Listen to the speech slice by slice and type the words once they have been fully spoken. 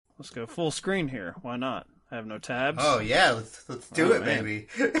Let's go full screen here. Why not? I have no tabs. Oh yeah, let's do it, man. baby.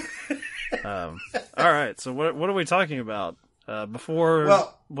 All right. So what are we talking about? Before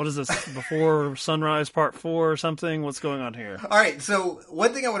what is this? Before Sunrise Part 4 or something? What's going on here? All right. So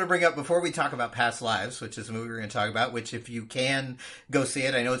one thing I want to bring up before we talk about Past Lives, which is a movie we're going to talk about, which if you can go see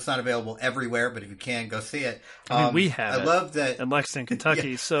it, I know it's not available everywhere, but if you can go see it, I mean, we have. I love that in Lexington,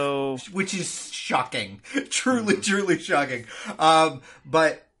 Kentucky. Yeah. So which is shocking, truly shocking.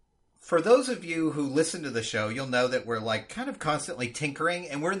 But for those of you who listen to the show, you'll know that we're like kind of constantly tinkering,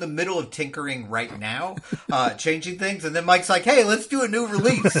 and we're in the middle of tinkering right now, changing things. And then Mike's like, "Hey, let's do a new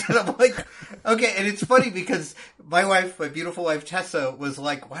release." And I'm like, "Okay." And it's funny because my beautiful wife Tessa, was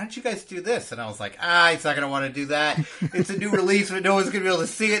like, "Why don't you guys do this?" And I was like, "He's not going to want to do that. It's a new release, but no one's going to be able to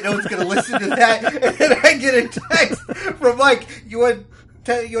see it. No one's going to listen to that." And then I get a text from Mike, "You want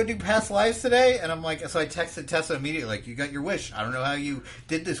to do Past Lives today?" And I'm like, so I texted Tessa immediately, like, "You got your wish. I don't know how you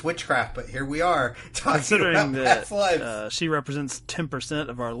did this witchcraft, but here we are talking about Past Lives." She represents 10%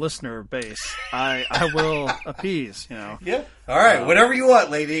 of our listener base. I will appease, Yeah. All right. Whatever you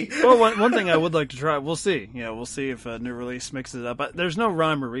want, lady. Well, one thing I would like to try, we'll see. We'll see if a new release mixes it up. But there's no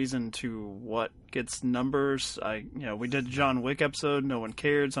rhyme or reason to what gets numbers. We did a John Wick episode. No one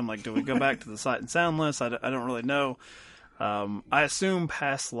cared. So I'm like, do we go back to the Sight and Sound list? I don't really know. I assume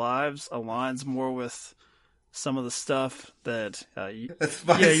Past Lives aligns more with some of the stuff that, your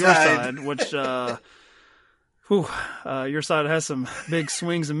side, which, your side has some big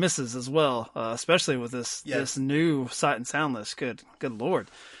swings and misses as well, especially with this new Sight and Sound list. Good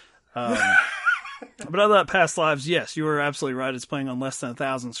Lord. But other than Past Lives, yes, you were absolutely right. It's playing on less than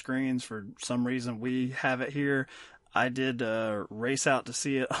 1,000 screens for some reason. We have it here. I did race out to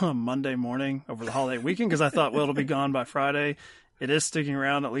see it on Monday morning over the holiday weekend because I thought, well, it'll be gone by Friday. It is sticking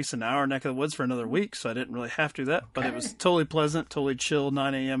around at least an hour neck of the woods for another week, so I didn't really have to do that. But it was totally pleasant, totally chill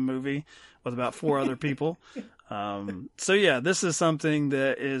 9 a.m. movie with about 4 other people. So, yeah, this is something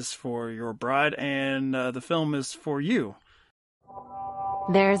that is for your bride, and the film is for you.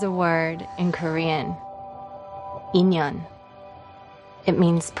 There's a word in Korean, 인연. It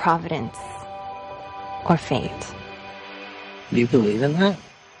means providence or fate. Do you believe in that?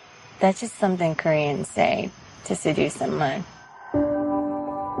 That's just something Koreans say to seduce someone.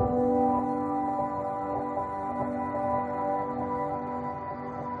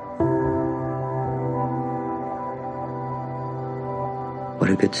 What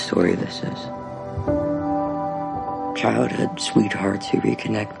a good story this is. Childhood sweethearts who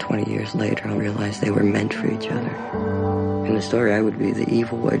reconnect 20 years later and realize they were meant for each other. In the story, I would be the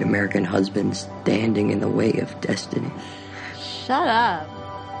evil white American husband standing in the way of destiny. Shut up.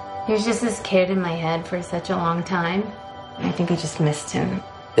 There's just this kid in my head for such a long time. I think I just missed him.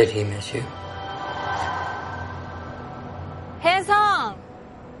 Did he miss you? 혜성!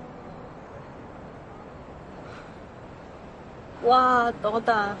 와,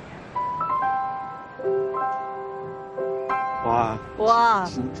 너다. 와,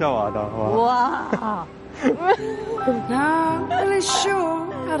 진짜 와다. 와. Not really sure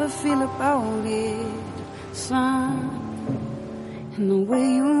how to feel about it, son. And the way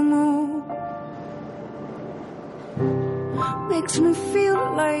you move makes me feel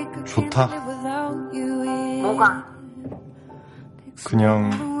like I can't 좋다. live without you. 뭐가? 그냥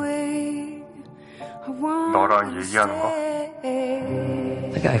너랑 얘기하는 거?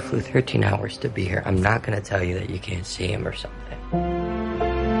 The guy flew 13 hours to be here. I'm not going to tell you that you can't see him or something.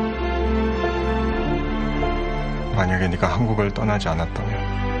 만약에 네가 한국을 떠나지 않았다면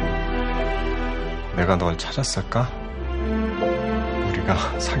내가 널 찾았을까?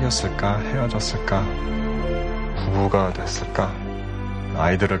 우리가 사귀었을까? 헤어졌을까? 부부가 됐을까?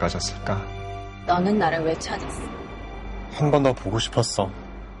 아이들을 가졌을까? 너는 나를 왜 찾았어? 한 번 더 보고 싶었어.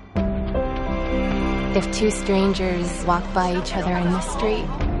 If two strangers walk by each other in the street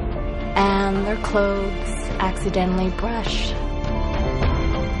and their clothes accidentally brush,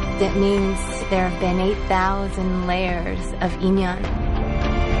 that means there have been 8,000 layers of inyan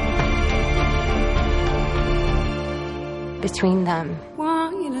between them.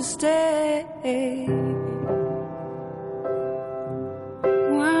 Want you to stay.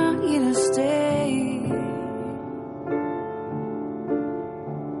 Want you to stay.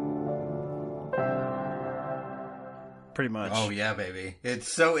 Pretty much. Oh yeah, baby.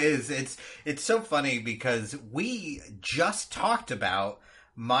 It's so funny because we just talked about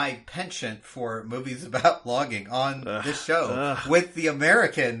my penchant for movies about logging on this show with The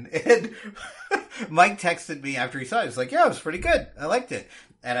American, and Mike texted me after he saw it. He was like, "Yeah, it was pretty good. I liked it."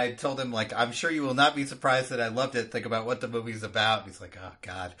 and I told him, like, I'm sure you will not be surprised that I loved it. Think about what the movie's about. And he's like, oh,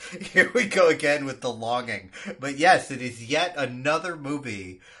 God, here we go again with the longing. But yes, it is yet another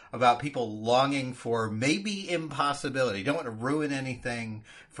movie about people longing for maybe impossibility. Don't want to ruin anything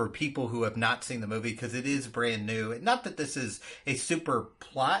for people who have not seen the movie because it is brand new. Not that this is a super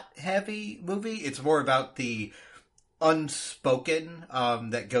plot-heavy movie. It's more about the unspoken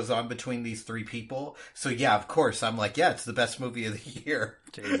that goes on between these three people. So yeah, of course, I'm like, yeah, it's the best movie of the year.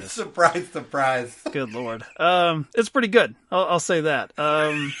 Surprise, surprise. Good Lord. It's pretty good. I'll say that.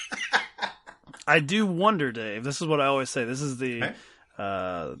 I do wonder, Dave, this is what I always say. This is the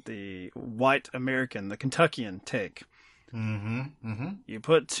white American, the Kentuckian take. Mm-hmm. Mm-hmm. You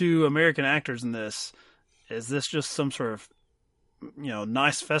put two American actors in this. Is this just some sort of,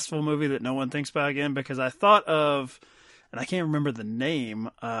 nice festival movie that no one thinks about again? Because I thought of, and I can't remember the name,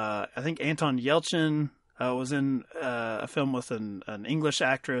 I think Anton Yelchin was in a film with an English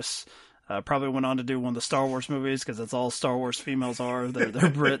actress. Probably went on to do one of the Star Wars movies because that's all Star Wars females are. They're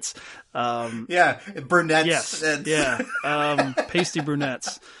Brits. Yeah, brunettes. Yes, yeah, pasty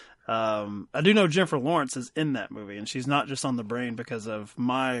brunettes. I do know Jennifer Lawrence is in that movie, and she's not just on the brain because of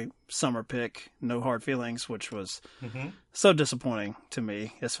my summer pick, No Hard Feelings, which was so disappointing to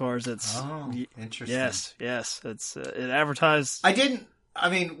me as far as its. Oh, interesting. Yes, it's it advertised. I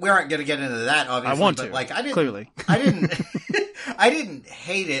mean, we aren't going to get into that, obviously. I want but to. Like, I didn't. Clearly, I didn't. I didn't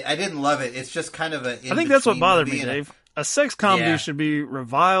hate it. I didn't love it. It's just kind of a. I think that's what bothered me, Dave. A sex comedy should be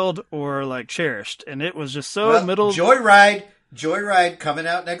reviled or like cherished, and it was just so middle. Joyride coming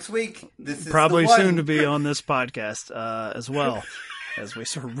out next week. This is probably soon to be on this podcast as well, as we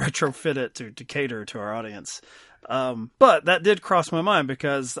sort of retrofit it to cater to our audience. But that did cross my mind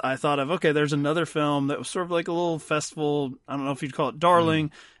because I thought of, okay, there's another film that was sort of like a little festival. I don't know if you'd call it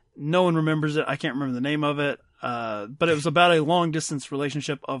darling. No one remembers it. I can't remember the name of it. But it was about a long distance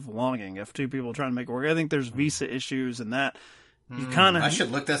relationship of longing of two people trying to make it work. I think there's visa issues and that. You kind of. I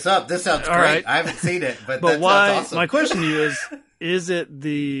should look this up. This sounds great. Right. I haven't seen it, but that why? Sounds awesome. My question to you is it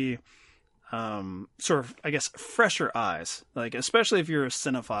the sort of, I guess, fresher eyes, like especially if you're a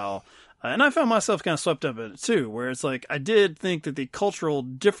cinephile, and I found myself kind of swept up in it too, where it's like I did think that the cultural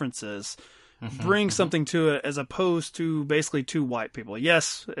differences bring something to it as opposed to basically two white people.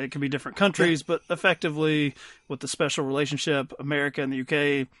 Yes, it can be different countries, but effectively with the special relationship, America and the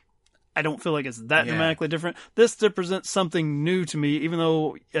UK. I don't feel like it's that dramatically different. This represents something new to me, even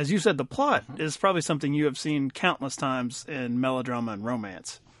though, as you said, the plot is probably something you have seen countless times in melodrama and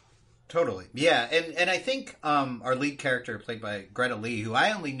romance. Totally. Yeah, and I think our lead character, played by Greta Lee, who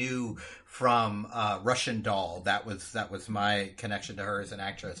I only knew from Russian Doll, that was my connection to her as an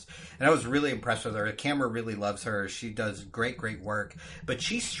actress. And I was really impressed with her. The camera really loves her. She does great work. But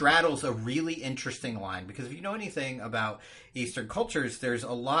she straddles a really interesting line, because if you know anything about Eastern cultures, there's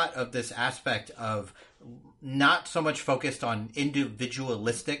a lot of this aspect of not so much focused on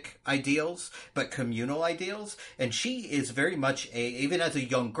individualistic ideals, but communal ideals. And she is very much even as a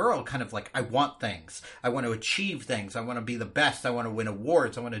young girl, kind of like, I want things. I want to achieve things. I want to be the best. I want to win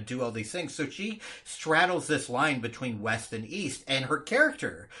awards. I want to do all these things. So she straddles this line between West and East, and her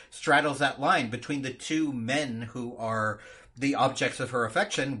character straddles that line between the two men who are the objects of her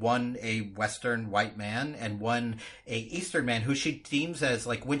affection, one a Western white man and one a Eastern man who she deems as,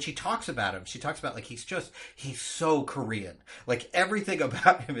 like, when she talks about him, she talks about like he's so Korean. Like everything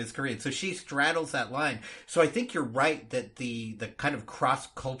about him is Korean. So she straddles that line. So I think you're right that the kind of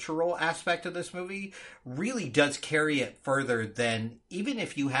cross-cultural aspect of this movie really does carry it further than even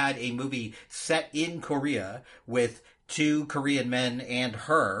if you had a movie set in Korea with two Korean men and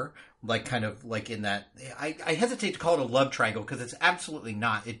her, like kind of like in that, I hesitate to call it a love triangle because it's absolutely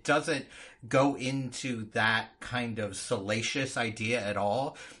not. It doesn't go into that kind of salacious idea at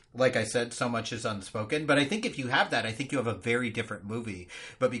all. Like I said, so much is unspoken. But I think if you have that, I think you have a very different movie.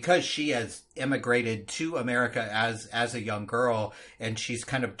 But because she has immigrated to America as a young girl, and she's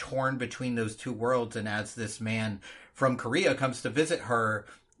kind of torn between those two worlds, and as this man from Korea comes to visit her,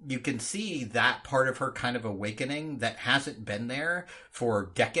 you can see that part of her kind of awakening that hasn't been there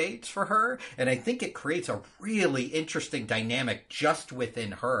for decades for her. And I think it creates a really interesting dynamic just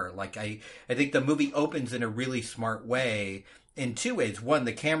within her. Like, I think the movie opens in a really smart way in two ways. One,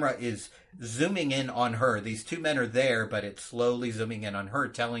 the camera is zooming in on her. These two men are there, but it's slowly zooming in on her,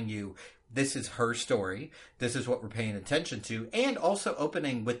 telling you this is her story. This is what we're paying attention to. And also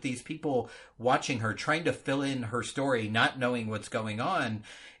opening with these people watching her, trying to fill in her story, not knowing what's going on.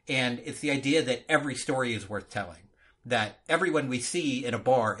 And it's the idea that every story is worth telling. that everyone we see in a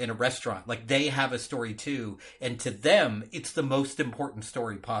bar, in a restaurant, like they have a story too. And to them, it's the most important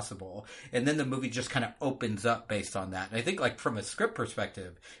story possible. And then the movie just kind of opens up based on that. And I think like from a script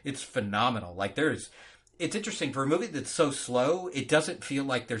perspective, it's phenomenal. Like it's interesting for a movie that's so slow, it doesn't feel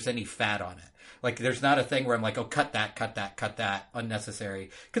like there's any fat on it. Like there's not a thing where I'm like, oh, cut that, unnecessary.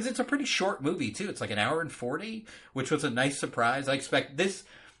 Because it's a pretty short movie too. It's like 1 hour and 40, which was a nice surprise. I expect this,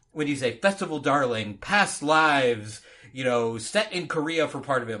 when you say Festival Darling, past lives, set in Korea for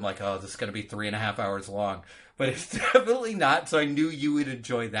part of it, I'm like, oh, this is going to be 3.5 hours long. But it's definitely not, so I knew you would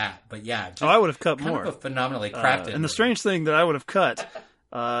enjoy that. But yeah. I would have cut more. Kind of a phenomenally crafted. And the strange thing that I would have cut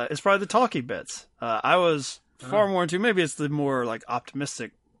is probably the talkie bits. I was far more into, maybe it's the more like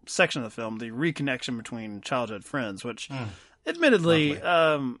optimistic section of the film, the reconnection between childhood friends, which admittedly,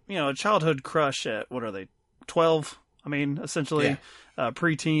 a childhood crush at, what are they, 12? I mean, essentially,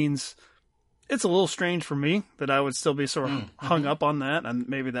 preteens. It's a little strange for me that I would still be sort of hung up on that, and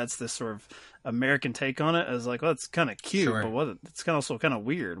maybe that's this sort of American take on it as like, well, it's kind of cute, but it's kind of also kind of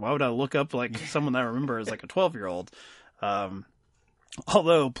weird. Why would I look up like someone that I remember as like a 12-year-old?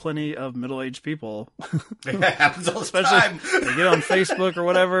 Although plenty of middle-aged people, it happens all the especially time. They get on Facebook or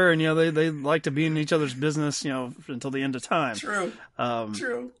whatever, and they like to be in each other's business, until the end of time. True.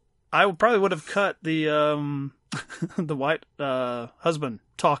 True. I probably would have cut the the white husband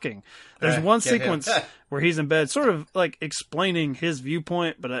talking. There's one sequence where he's in bed, sort of like explaining his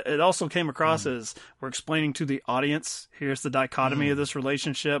viewpoint, but it also came across as we're explaining to the audience, here's the dichotomy of this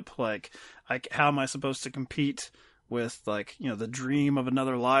relationship. Like, how am I supposed to compete with the dream of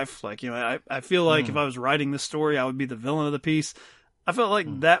another life? I feel like if I was writing this story, I would be the villain of the piece. I felt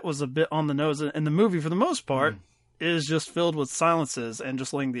like that was a bit on the nose, and the movie for the most part is just filled with silences and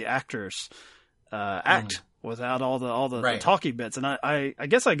just letting the actors act without all the talky bits. And I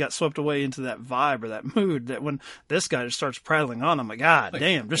guess I got swept away into that vibe or that mood that when this guy just starts prattling on, I'm like, God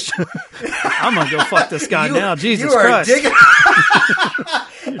damn, just I'm gonna go fuck this guy now. Jesus Christ.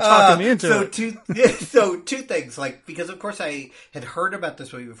 You're talking me into it. So two things, because of course I had heard about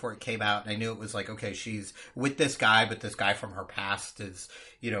this movie before it came out, and I knew it was like, okay, she's with this guy, but this guy from her past is,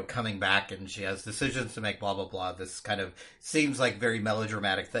 coming back, and she has decisions to make, blah, blah, blah. This kind of seems like very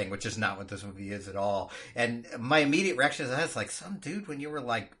melodramatic thing, which is not what this movie is at all. And my immediate reaction to that is like, some dude when you were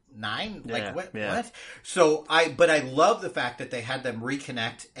like 9? What? So but I love the fact that they had them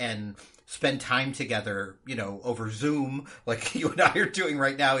reconnect and spend time together, over Zoom, like you and I are doing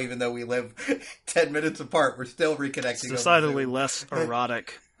right now, even though we live 10 minutes apart. We're still reconnecting. It's decidedly less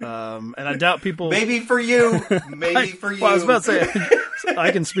erotic. And I doubt people... Maybe for you. Well, I was about to say,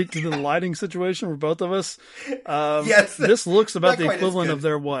 I can speak to the lighting situation for both of us. Yes. This looks about the equivalent of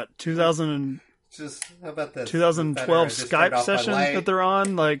their, 2012 Skype session that they're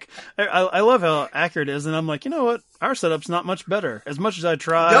on. Like, I love how accurate it is, and I'm like, you know what? Our setup's not much better. As much as I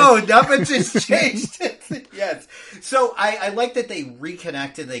try. No, not much has changed. Yes. So I like that they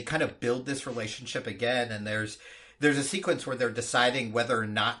reconnect and they kind of build this relationship again, and there's a sequence where they're deciding whether or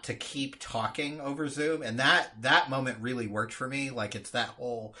not to keep talking over Zoom, and that moment really worked for me. Like, it's that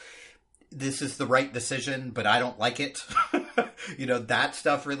whole, this is the right decision, but I don't like it. That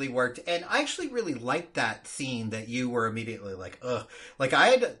stuff really worked. And I actually really liked that scene that you were immediately like, ugh. Like, I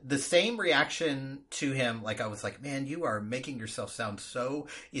had the same reaction to him. Like, I was like, man, you are making yourself sound so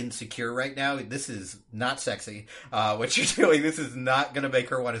insecure right now. This is not sexy. What you're doing, this is not going to make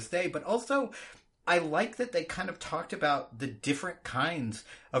her want to stay. But also, I like that they kind of talked about the different kinds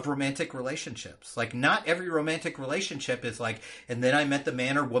of romantic relationships. Like, not every romantic relationship is like, and then I met the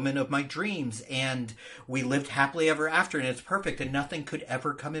man or woman of my dreams, and we lived happily ever after, and it's perfect, and nothing could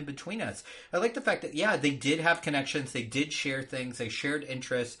ever come in between us. I like the fact that, yeah, they did have connections, they did share things, they shared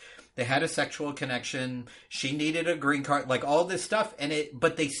interests, they had a sexual connection, she needed a green card, like all this stuff,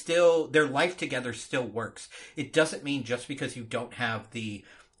 but they still, their life together still works. It doesn't mean just because you don't have the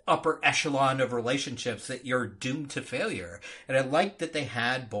upper echelon of relationships that you're doomed to failure. And I like that they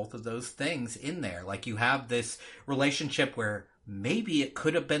had both of those things in there. Like, you have this relationship where maybe it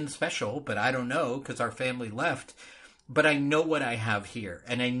could have been special, but I don't know because our family left. But I know what I have here,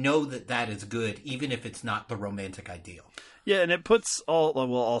 and I know that is good, even if it's not the romantic ideal. Yeah, and it puts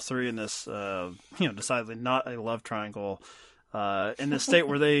all three in this, decidedly not a love triangle, in this state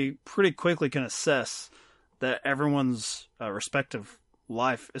where they pretty quickly can assess that everyone's respective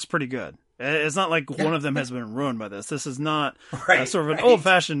life is pretty good. It's not like one of them has been ruined by this. This is not sort of an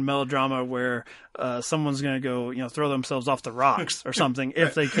old-fashioned melodrama where someone's going to go, throw themselves off the rocks or something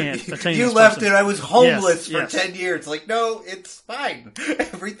if they can't attain. You left it. I was homeless for 10 years. Like, no, it's fine.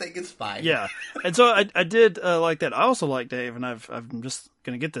 Everything is fine. Yeah, and so I did like that. I also like, Dave, and I'm just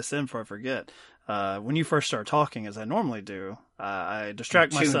going to get this in before I forget. when you first start talking, as I normally do, I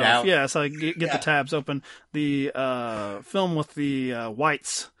distract Tuned myself. out. Yeah, so I get the tabs open. The film with the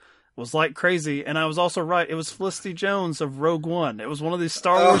whites was like crazy, and I was also right. It was Felicity Jones of Rogue One. It was one of these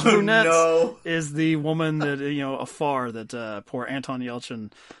Star Wars brunettes. No. Is the woman that afar that poor Anton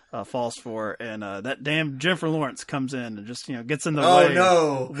Yelchin falls for, and that damn Jennifer Lawrence comes in and just gets in the way.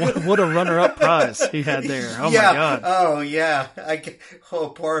 Oh no! What a runner-up prize he had there. Oh my god! Oh yeah!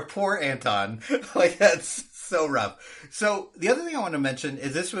 Poor Anton. Like that's so rough. So the other thing I want to mention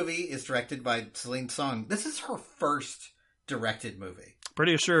is this movie is directed by Celine Song. This is her first directed movie.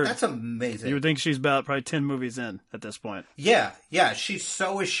 Pretty assured. That's amazing. You would think she's about probably 10 movies in at this point. Yeah, she's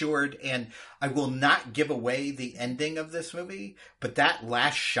so assured, and I will not give away the ending of this movie, but that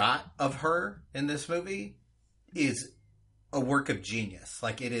last shot of her in this movie is a work of genius.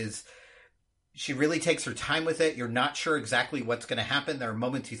 Like, it is... She really takes her time with it. You're not sure exactly what's going to happen. There are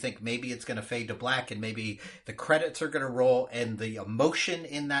moments you think maybe it's going to fade to black and maybe the credits are going to roll, and the emotion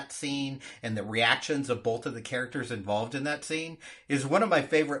in that scene and the reactions of both of the characters involved in that scene is one of my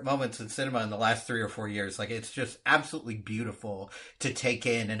favorite moments in cinema in the last 3 or 4 years. Like, it's just absolutely beautiful to take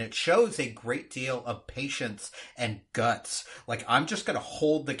in, and it shows a great deal of patience and guts. Like, I'm just going to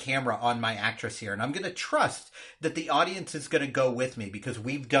hold the camera on my actress here, and I'm going to trust that the audience is going to go with me because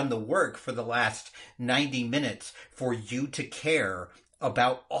we've done the work for the last 90 minutes for you to care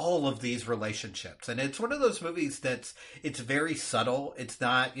about all of these relationships. And it's one of those movies it's very subtle. It's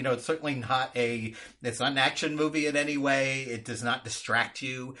not, it's certainly not it's not an action movie in any way. It does not distract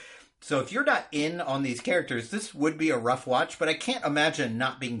you. So if you're not in on these characters, this would be a rough watch, but I can't imagine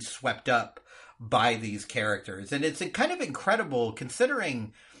not being swept up by these characters. And it's kind of incredible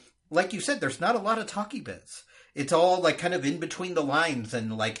considering, like you said, there's not a lot of talkie bits. It's all like kind of in between the lines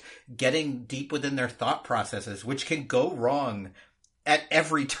and like getting deep within their thought processes, which can go wrong at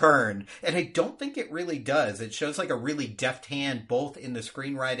every turn. And I don't think it really does. It shows like a really deft hand, both in the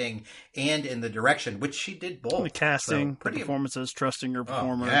screenwriting and in the direction, which she did both. The casting, the performances, trusting your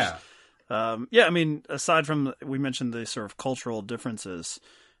performers. Yeah. I mean, aside from, we mentioned the sort of cultural differences,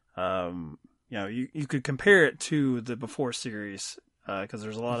 you could compare it to the Before series, because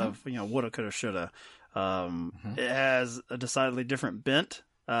there's a lot of, woulda, coulda, shoulda. It has a decidedly different bent.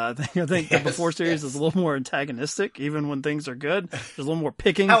 I think the Before series is a little more antagonistic, even when things are good. There's a little more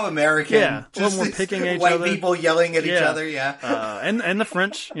picking. How American. Yeah, a little more picking at each white other. White people yelling at each other, and the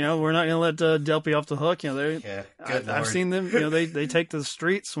French, we're not going to let Delpy off the hook. I've seen them, they take to the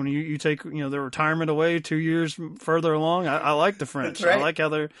streets when you take, their retirement away 2 years further along. I like the French. That's right. I like how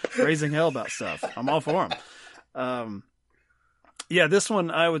they're raising hell about stuff. I'm all for them. Yeah, this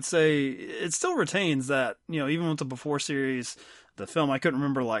one, I would say, it still retains that, even with the Before series, the film I couldn't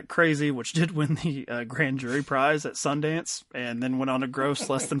remember like crazy, which did win the grand jury prize at Sundance, and then went on to gross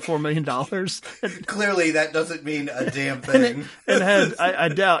less than $4 million. Clearly, that doesn't mean a damn thing. And had, I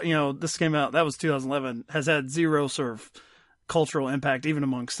doubt, this came out, that was 2011, has had zero sort of cultural impact, even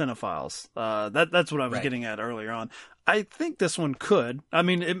among cinephiles. That's what I was getting at earlier on. I think this one could. I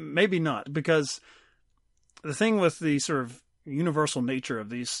mean, it maybe not, because the thing with the sort of universal nature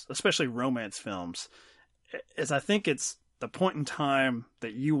of these, especially romance films, is I think it's the point in time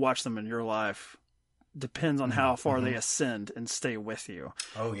that you watch them in your life depends on how far they ascend and stay with you.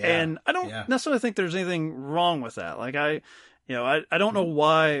 Oh yeah. And I don't necessarily think there's anything wrong with that. Like I don't know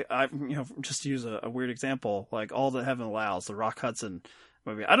why just to use a weird example, like All That Heaven Allows, the Rock Hudson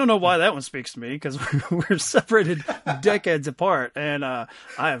movie. I don't know why that one speaks to me, because we're separated decades apart, and I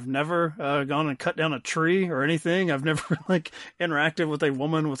have never gone and cut down a tree or anything. I've never interacted with a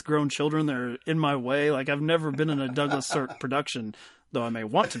woman with grown children that are in my way. Like, I've never been in a Douglas Sirk production, though I may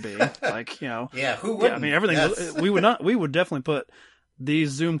want to be. Yeah, who wouldn't? I mean, everything. Yes. We would definitely put these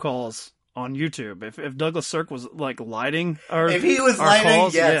Zoom calls on YouTube. If Douglas Sirk was lighting if he was lighting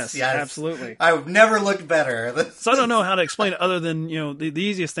calls, yes, absolutely. I would never looked better. So I don't know how to explain it other than, the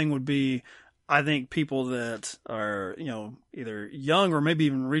easiest thing would be, I think, people that are, either young or maybe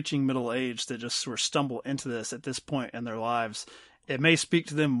even reaching middle age that just sort of stumble into this at this point in their lives. It may speak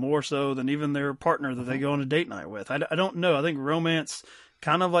to them more so than even their partner that they go on a date night with. I don't know. I think romance,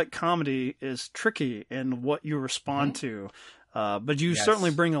 kind of like comedy, is tricky in what you respond to. But you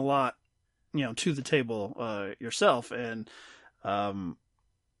certainly bring a lot to the table yourself, and I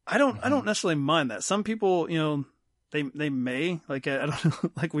don't necessarily mind that. Some people, they may, like, I don't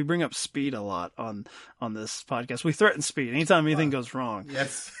know, like we bring up speed a lot on this podcast. We threaten speed anytime anything goes wrong.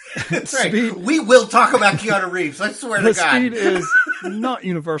 Yes, that's right. We will talk about Keanu Reeves. I swear to God. Speed is not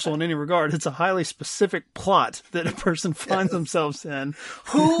universal in any regard. It's a highly specific plot that a person finds themselves in.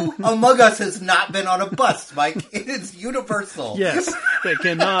 Who among us has not been on a bus, Mike? It is universal. Yes, that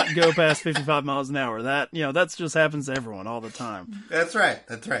cannot go past 55 miles an hour. That just happens to everyone all the time. That's right.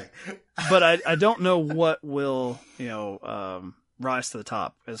 That's right. But I don't know what will, rise to the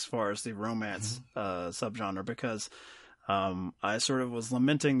top as far as the romance subgenre, because I sort of was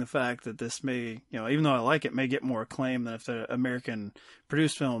lamenting the fact that this may, even though I like it, may get more acclaim than if the American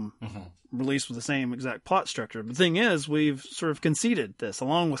produced film released with the same exact plot structure. But the thing is, we've sort of conceded this,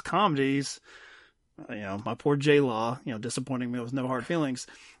 along with comedies. My poor J-Law, disappointing me with No Hard Feelings.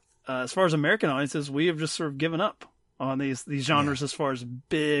 As far as American audiences, we have just sort of given up on these genres as far as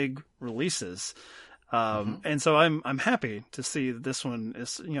big releases. And so I'm happy to see that this one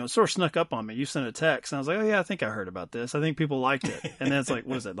is, sort of snuck up on me. You sent a text and I was like, oh yeah, I think I heard about this. I think people liked it. And then it's like,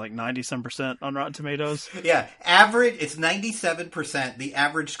 what is it? Like 90% on Rotten Tomatoes? Yeah. Average, it's 97%. The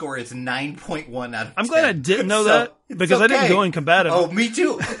average score is 9.1 out of 10. I'm glad I didn't know that because I didn't go in combative. Oh, me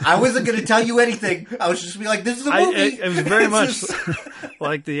too. I wasn't going to tell you anything. I was just be like, this is a movie. It was very much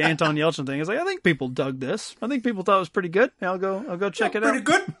like the Anton Yelchin thing. It's like, I think people dug this. I think people thought it was pretty good. I'll go check it out. Pretty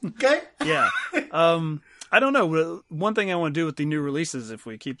good. Okay. Yeah. I don't know. One thing I want to do with the new releases, if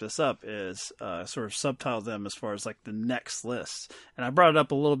we keep this up, is sort of subtitle them as far as like the next list. And I brought it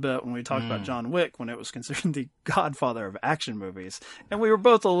up a little bit when we talked about John Wick, when it was considered the godfather of action movies. And we were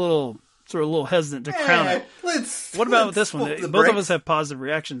both a little hesitant to crown it. What about this one? Both of us have positive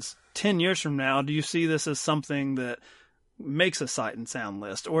reactions. 10 years from now, do you see this as something that makes a Sight and Sound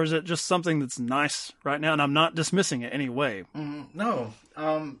list, or is it just something that's nice right now? And I'm not dismissing it anyway. No.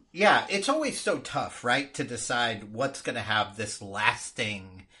 Yeah, it's always so tough, right, to decide what's going to have this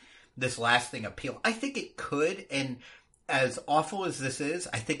lasting appeal. I think it could, and as awful as this is,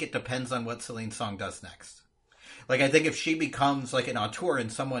 I think it depends on what Celine Song does next. Like, I think if she becomes like an auteur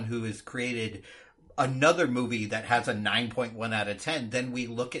and someone who has created another movie that has a 9.1 out of 10, then we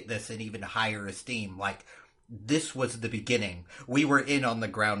look at this in even higher esteem. Like, this was the beginning. We were in on the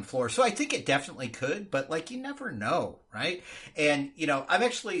ground floor. So I think it definitely could, but like, you never know, right? And, I'm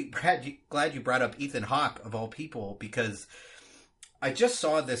actually glad you brought up Ethan Hawke, of all people, because I just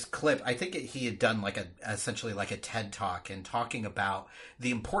saw this clip. I think he had done essentially like a TED Talk and talking about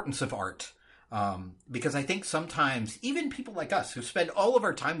the importance of art. Because I think sometimes even people like us who spend all of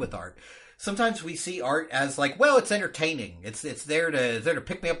our time with art, sometimes we see art as like, well, it's entertaining. It's there to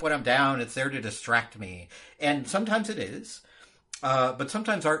pick me up when I'm down. It's there to distract me. And sometimes it is. But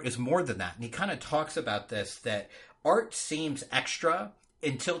sometimes art is more than that. And he kind of talks about this, that art seems extra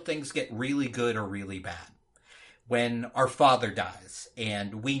until things get really good or really bad. When our father dies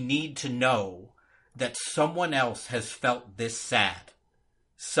and we need to know that someone else has felt this sad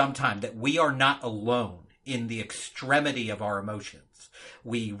sometime, that we are not alone in the extremity of our emotions.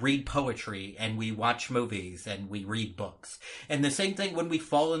 We read poetry and we watch movies and we read books. And the same thing when we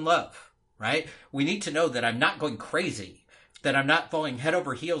fall in love, right? We need to know that I'm not going crazy, that I'm not falling head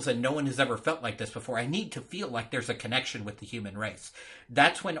over heels and no one has ever felt like this before. I need to feel like there's a connection with the human race.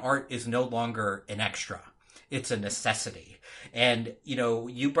 That's when art is no longer an extra. It's a necessity. And,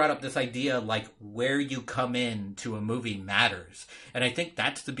 you brought up this idea, like, where you come in to a movie matters. And I think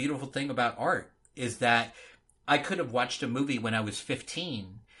that's the beautiful thing about art, is that I could have watched a movie when I was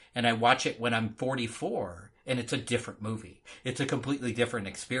 15 and I watch it when I'm 44 and it's a different movie. It's a completely different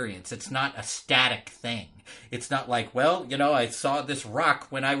experience. It's not a static thing. It's not like, well, I saw this rock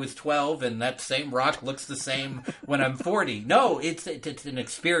when I was 12 and that same rock looks the same when I'm 40. No, it's an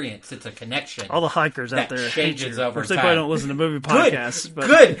experience. It's a connection. All the hikers out there changes over time. They probably don't listen to movie podcasts.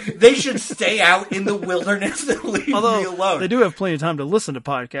 Good. They should stay out in the wilderness and leave me alone. They do have plenty of time to listen to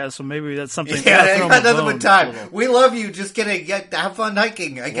podcasts, so maybe that's something. Yeah, they got nothing but time. We love you. Just have fun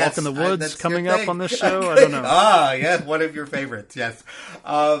hiking, I guess. Walk in the Woods coming up on this show. I don't know. Ah, yes, one of your favorites. Yes.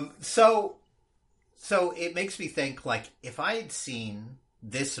 So it makes me think, like, if I had seen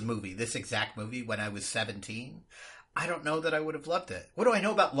this exact movie when I was 17, I don't know that I would have loved it. What do I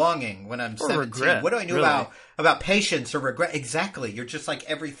know about longing when I'm 17? Regret, what do I know about patience or regret? Exactly. You're just like,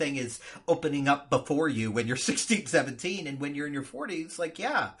 everything is opening up before you when you're 16, 17, and when you're in your 40s, like,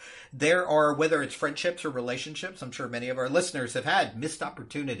 yeah, there are, whether it's friendships or relationships, I'm sure many of our listeners have had missed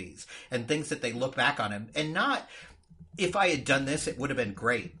opportunities and things that they look back on and not, if I had done this, it would have been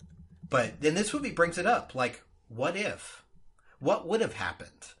great. But then this movie brings it up. Like, what if? What would have happened?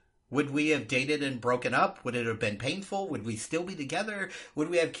 Would we have dated and broken up? Would it have been painful? Would we still be together? Would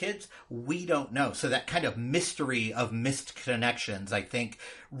we have kids? We don't know. So that kind of mystery of missed connections, I think,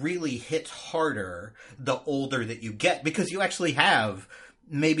 really hits harder the older that you get, because you actually have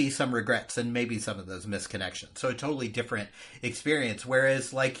maybe some regrets and maybe some of those misconnections. So a totally different experience.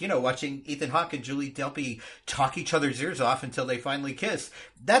 Whereas, like, you know, watching Ethan Hawke and Julie Delpy talk each other's ears off until they finally kiss,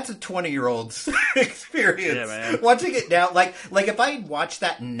 that's a 20-year-old's experience. Yeah, man. Watching it now, like if I watched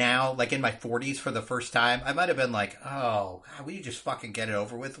that now, like in my 40s for the first time, I might have been like, oh, God, will you just fucking get it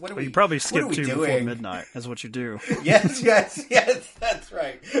over with? What are we? You probably skip to before midnight. Is what you do. Yes. That's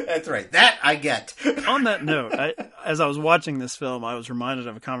right. That I get. On that note, as I was watching this film, I was reminded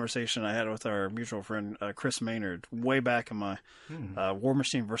of a conversation I had with our mutual friend Chris Maynard way back in my War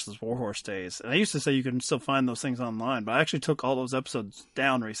Machine versus Warhorse days. And I used to say you can still find those things online, but I actually took all those episodes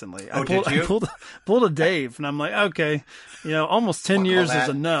down recently. Did you? I pulled a Dave, and I'm like, okay, you know, almost 10 years is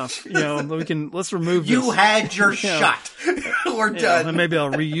enough. You know, let's remove this. You had your shot. We're done. And maybe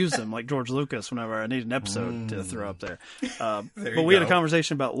I'll reuse them like George Lucas whenever I need an episode to throw up there. But we had a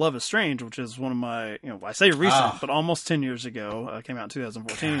conversation about Love is Strange, which is one of my, you know, I say recent, but almost 10 years ago, came out in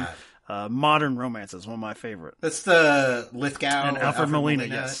 2014. Modern romances, one of my favorite. That's the Lithgow and Alfred Molina,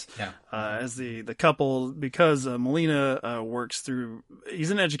 yes. Yeah. As the couple, because Molina works through,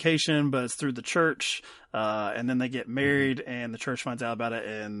 he's in education, but it's through the church, and then they get married, and the church finds out about it,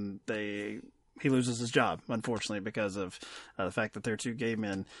 and he loses his job, unfortunately, because of the fact that they're two gay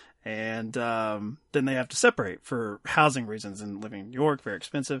men. And then they have to separate for housing reasons and living in New York, very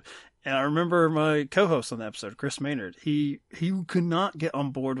expensive. And I remember my co-host on the episode, Chris Maynard, he could not get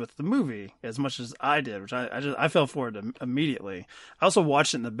on board with the movie as much as I did, which I fell for it immediately. I also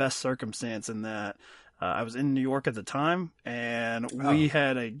watched it in the best circumstance in that I was in New York at the time, and we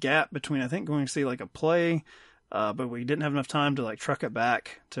had a gap between, I think, going to see like a play, but we didn't have enough time to like truck it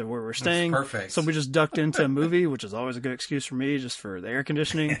back to where we're staying. That's perfect. So we just ducked into a movie, which is always a good excuse for me, just for the air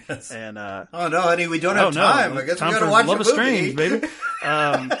conditioning. Yes. And oh no, honey, we don't have time. I guess we gotta watch Love a is movie. Strange, baby.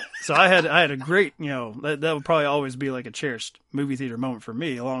 So I had a great, you know, that would probably always be like a cherished movie theater moment for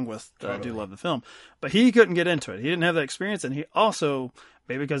me, along with I do love the film. But he couldn't get into it. He didn't have that experience, and he also,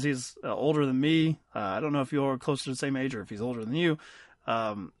 maybe because he's older than me, I don't know if you're closer to the same age or if he's older than you.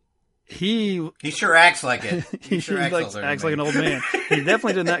 He sure acts like it. He sure acts like an old man. He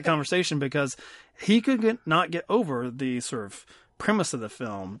definitely did in that conversation, because he could not get over the sort of premise of the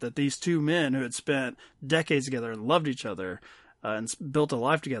film, that these two men who had spent decades together and loved each other and built a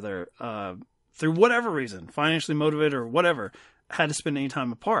life together, through whatever reason, financially motivated or whatever, had to spend any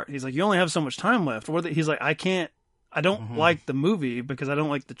time apart. He's like, you only have so much time left. He's like, I don't like the movie because I don't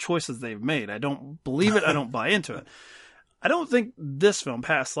like the choices they've made. I don't believe it. I don't buy into it. I don't think this film,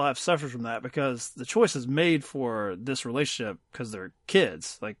 Past Lives, suffers from that, because the choices made for this relationship, because they're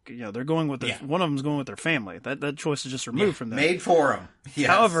kids, like, you know, they're going with one of them's going with their family. That choice is just removed from them. Made for them. Yes.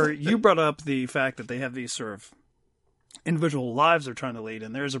 However, you brought up the fact that they have these sort of individual lives they're trying to lead,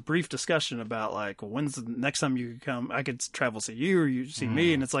 and there's a brief discussion about like, well, when's the next time you could come? I could travel see you, or you see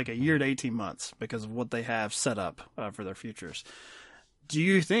me, and it's like a year to 18 months because of what they have set up for their futures. Do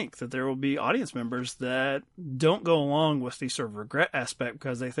you think that there will be audience members that don't go along with the sort of regret aspect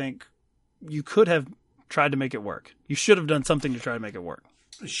because they think you could have tried to make it work? You should have done something to try to make it work.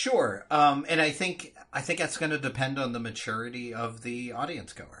 Sure. And I think that's going to depend on the maturity of the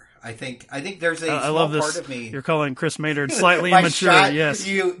audience goer. I think there's a small part of me. You're calling Chris Maynard slightly immature. Shot, yes,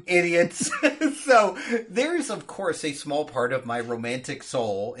 you idiots. So there's, of course, a small part of my romantic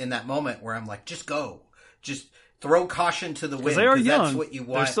soul in that moment where I'm like, just go, just throw caution to the wind. They are young. That's what you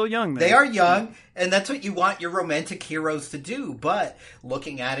want. They're still young. They are young, and that's what you want your romantic heroes to do. But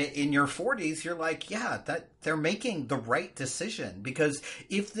looking at it in your 40s, you're like, yeah, that they're making the right decision, because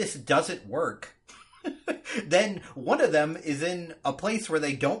if this doesn't work, then one of them is in a place where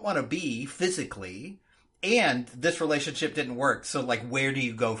they don't want to be physically, and this relationship didn't work. So, like, where do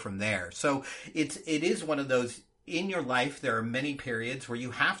you go from there? So it is one of those, in your life, there are many periods where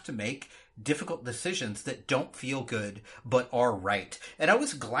you have to make difficult decisions that don't feel good but are right. And I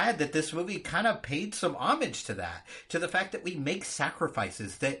was glad that this movie kind of paid some homage to that, to the fact that we make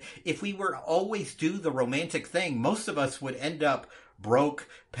sacrifices, that if we were to always do the romantic thing, most of us would end up broke,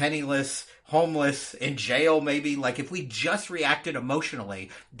 penniless, homeless, in jail maybe. Like, if we just reacted emotionally,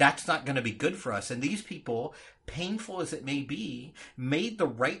 that's not going to be good for us. And these people, painful as it may be, made the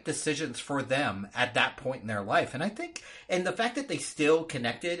right decisions for them at that point in their life. And I think, and the fact that they still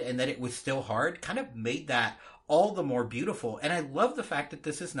connected and that it was still hard kind of made that all the more beautiful. And I love the fact that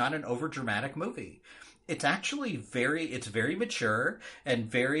this is not an overdramatic movie. It's actually very mature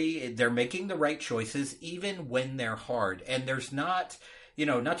and they're making the right choices even when they're hard. And there's not,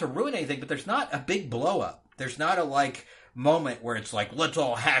 not to ruin anything, but there's not a big blow up. There's not a like moment where it's like, let's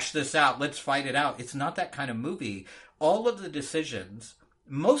all hash this out, let's fight it out. It's not that kind of movie. All of the decisions,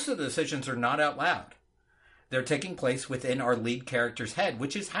 most of the decisions are not out loud. They're taking place within our lead character's head,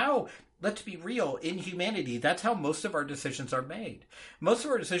 which is how, let's be real, in humanity, that's how most of our decisions are made. Most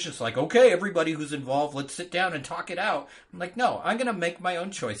of our decisions are like, okay, everybody who's involved, let's sit down and talk it out. I'm like, no, I'm going to make my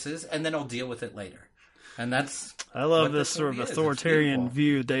own choices, and then I'll deal with it later. And that's... I love this sort of authoritarian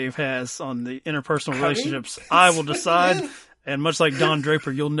view Dave has on the interpersonal relationships. I will decide, and much like Don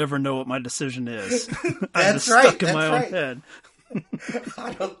Draper, you'll never know what my decision is. I'm just stuck in my own head.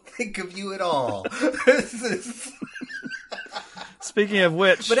 I don't think of you at all. Speaking of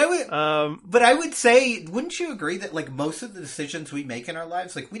which, but I would say, wouldn't you agree that like most of the decisions we make in our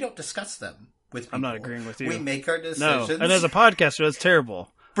lives, like we don't discuss them with people. I'm not agreeing with you. We make our decisions. No, and as a podcaster, that's terrible.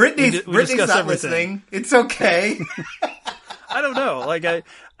 Brittany's not everything. Listening. It's okay. I don't know. Like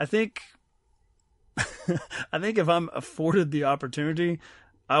I think if I'm afforded the opportunity,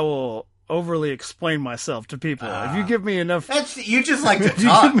 I will overly explain myself to people. If you give me enough, you just like to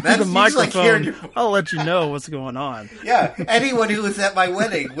talk. Give me the microphone, I'll let you know what's going on. Yeah, anyone who was at my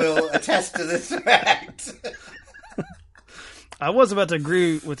wedding will attest to this fact. I was about to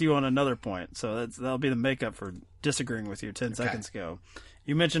agree with you on another point, so that'll be the makeup for disagreeing with you 10 seconds ago.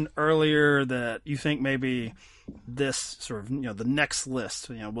 You mentioned earlier that you think maybe this sort of, the next list,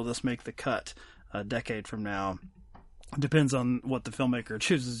 will this make the cut a decade from now? Depends on what the filmmaker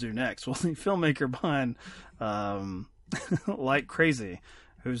chooses to do next. Well, the filmmaker behind Like Crazy,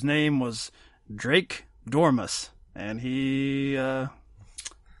 whose name was Drake Dormus, and he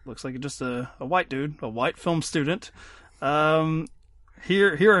looks like just a white dude, a white film student.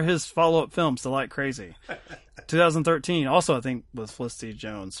 Here are his follow-up films to Like Crazy. 2013, also I think with Felicity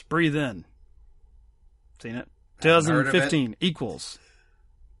Jones, Breathe In. Seen it? 2015, Equals.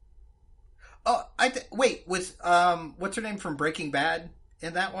 Oh, wait, was what's her name from Breaking Bad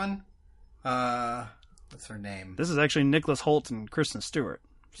in that one? What's her name? This is actually Nicholas Hoult and Kristen Stewart.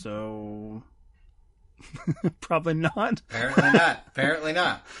 So probably not. Apparently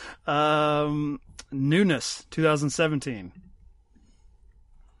not. Newness, 2017.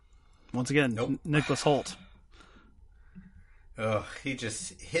 Once again, nope. Nicholas Hoult. Oh, he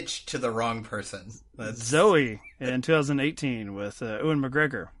just hitched to the wrong person. Zoe in 2018 with Ewan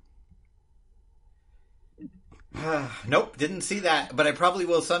McGregor. Nope, didn't see that, but I probably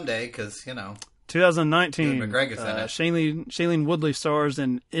will someday because 2019. Ewan McGregor's in it. Shailene Woodley stars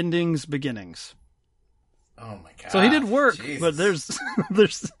in Endings Beginnings. Oh my god! So he did work, but there's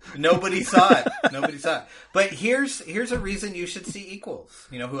nobody saw it. Nobody saw it. But here's a reason you should see Equals.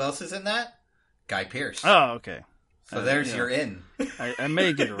 You know who else is in that? Guy Pearce. Oh, okay. So there's your in. I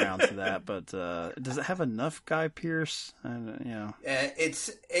may get around to that, but does it have enough Guy Pearce?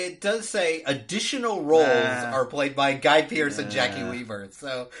 It does say additional roles are played by Guy Pearce and Jackie Weaver,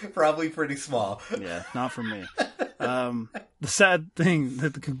 so probably pretty small. Yeah, not for me. The sad thing,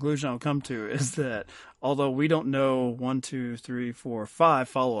 that the conclusion I'll come to is that although we don't know 1, 2, 3, 4, 5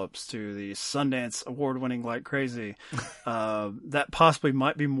 follow-ups to the Sundance award-winning Like Crazy, that possibly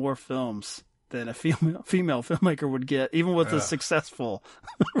might be more films than a female filmmaker would get, even with a successful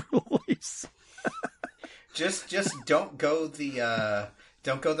release. Just don't go the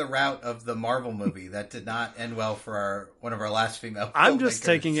route of the Marvel movie. That did not end well for one of our last female filmmakers. I'm just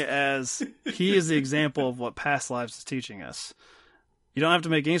taking it as he is the example of what Past Lives is teaching us. You don't have to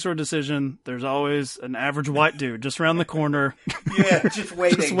make any sort of decision. There's always an average white dude just around the corner. Yeah, just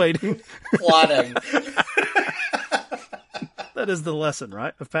waiting. Just waiting. Plotting. That is the lesson,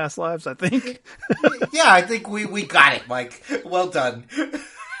 right, of Past Lives, I think. Yeah, I think we got it, Mike. Well done.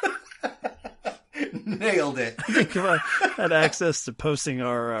 Nailed it. I think if I had access to posting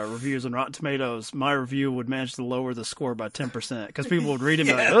our reviews on Rotten Tomatoes, my review would manage to lower the score by 10%, because people would read it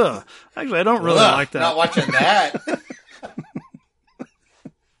and be like, ugh, actually, I don't really like that. Not watching that.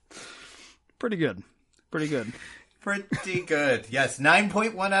 Pretty good. Pretty good. Pretty good. Yes,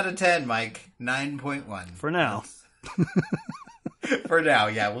 9.1 out of 10, Mike. 9.1. For now. For now,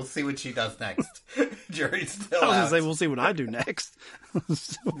 yeah. We'll see what she does next. Jury's still out. I was going to say, we'll see what I do next.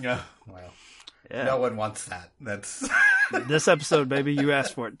 Yeah, well. Yeah. No one wants that. That's this episode, baby. You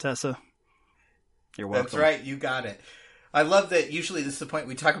asked for it, Tessa. You're welcome. That's right. You got it. I love that usually this is the point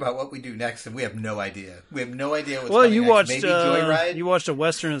we talk about what we do next, and we have no idea. We have no idea what's coming you next. Watched, Maybe Joyride? You watched a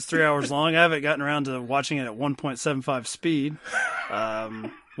Western that's 3 hours long. I haven't gotten around to watching it at 1.75 speed.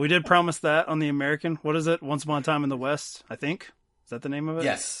 We did promise that on the American. What is it? Once Upon a Time in the West, I think. that the name of it?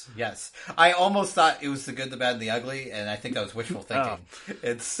 Yes. I almost thought it was The Good, the Bad, and the Ugly, and I think that was wishful thinking.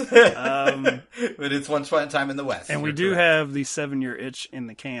 It's but it's Once Upon a Time in the West. And we do have the 7-year itch in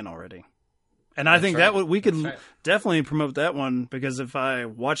the can already. And I think that we could definitely promote that one, because if I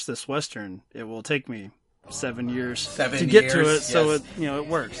watch this Western, it will take me 7 years to get to it, yes. So it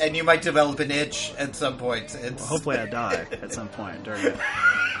works. And you might develop an itch at some point. Well, hopefully I die at some point during it.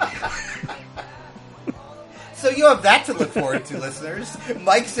 So you have that to look forward to, listeners.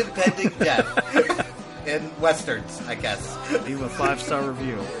 Mike's impending death in Westerns, I guess. Leave a 5-star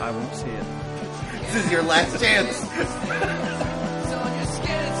review. I won't see it. This is your last chance.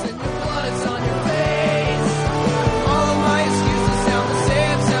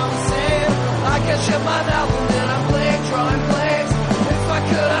 Shut my mouth and then I blink, drawing blanks. If I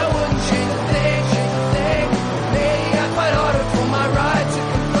could, I wouldn't change a thing. Maybe I'd fight harder for my right to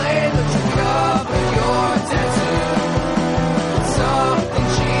complain, but you cover your tattoo with something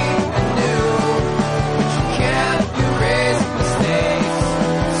cheap and new, but you can't erase mistakes.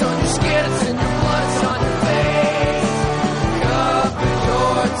 It's on your skin, it's in your blood, it's on your face. Cover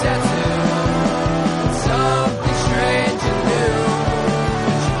your tattoo with something strange and new.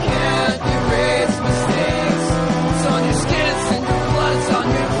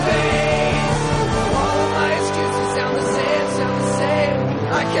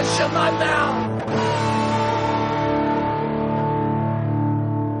 Shut my mouth.